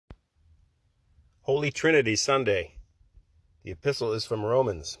Holy Trinity Sunday. The epistle is from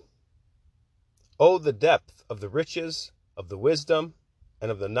Romans. Oh, the depth of the riches, of the wisdom,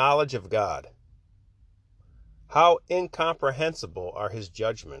 and of the knowledge of God. How incomprehensible are his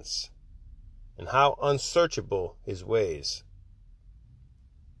judgments, and how unsearchable his ways.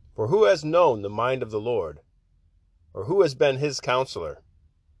 For who has known the mind of the Lord? Or who has been his counselor?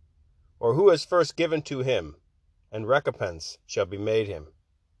 Or who has first given to him, and recompense shall be made him?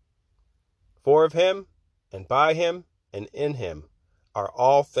 For of him, and by him, and in him are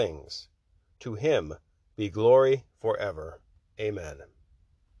all things. To him be glory forever. Amen.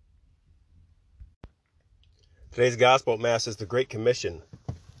 Today's Gospel Mass is the Great Commission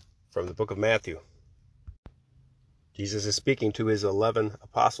from the book of Mathew. Jesus is speaking to his 11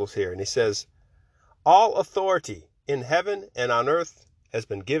 apostles here, and he says, "All authority in heaven and on earth has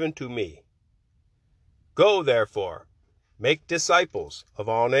been given to me. Go, therefore, make disciples of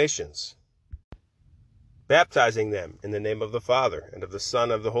all nations, baptizing them in the name of the Father, and of the Son,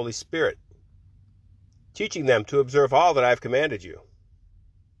 and of the Holy Spirit, teaching them to observe all that I have commanded you.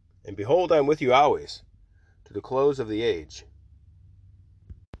 And behold, I am with you always, to the close of the age."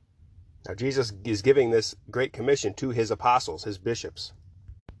 Now, Jesus is giving this great commission to his apostles, his bishops.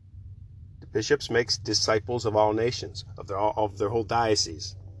 The bishops make disciples of all nations, of their whole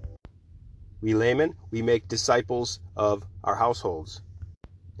diocese. We laymen, we make disciples of our households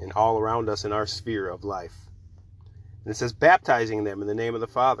and all around us in our sphere of life. And it says, baptizing them in the name of the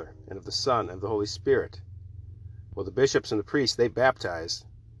Father, and of the Son, and of the Holy Spirit. Well, the bishops and the priests, they baptize.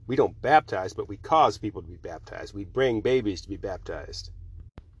 We don't baptize, but we cause people to be baptized. We bring babies to be baptized.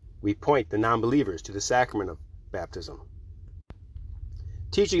 We point the non-believers to the sacrament of baptism.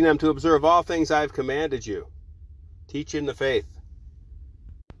 Teaching them to observe all things I have commanded you. Teaching the faith.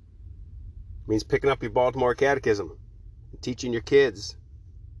 It means picking up your Baltimore Catechism, and teaching your kids,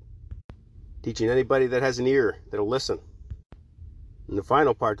 teaching anybody that has an ear that'll listen. And the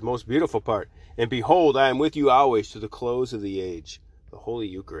final part, the most beautiful part, and behold, I am with you always to the close of the age, the Holy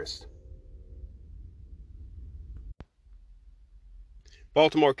Eucharist.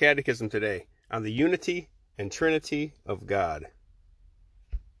 Baltimore Catechism today on the unity and Trinity of God.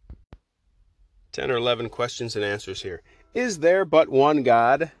 10 or 11 questions and answers here. Is there but one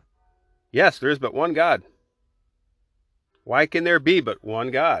God? Yes, there is but one God. Why can there be but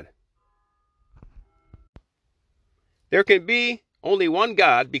one God? There can be only one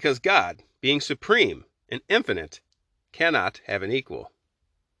God because God, being supreme and infinite, cannot have an equal.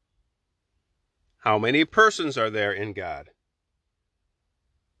 How many persons are there in God?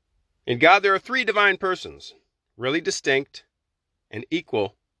 In God there are 3 divine persons, really distinct and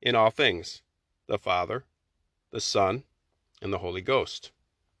equal in all things: the Father, the Son, and the Holy Ghost.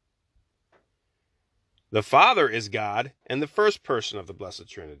 The Father is God and the first person of the Blessed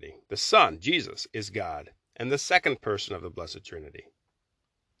Trinity. The Son, Jesus, is God and the second person of the Blessed Trinity.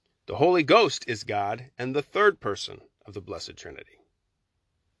 The Holy Ghost is God and the third person of the Blessed Trinity.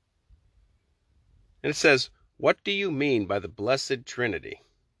 And it says, what do you mean by the Blessed Trinity?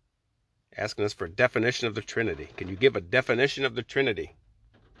 Asking us for a definition of the Trinity. Can you give a definition of the Trinity?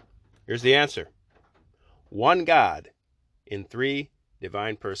 Here's the answer. One God in 3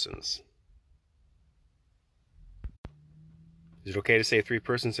 divine persons. Is it okay to say 3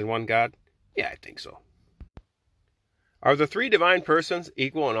 persons in one God? Yeah, I think so. Are the 3 divine persons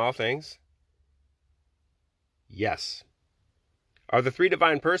equal in all things? Yes. Are the 3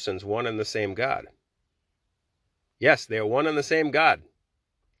 divine persons one and the same God? Yes, they are one and the same God,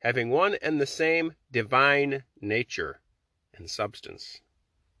 having one and the same divine nature and substance.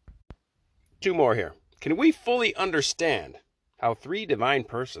 2 more here. Can we fully understand how 3 divine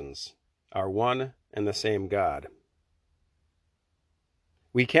persons are one and the same God?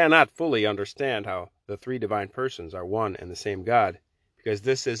 We cannot fully understand how the 3 divine persons are one and the same God, because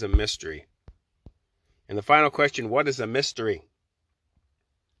this is a mystery. And the final question, what is a mystery?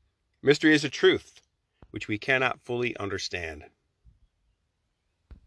 Mystery is a truth which we cannot fully understand.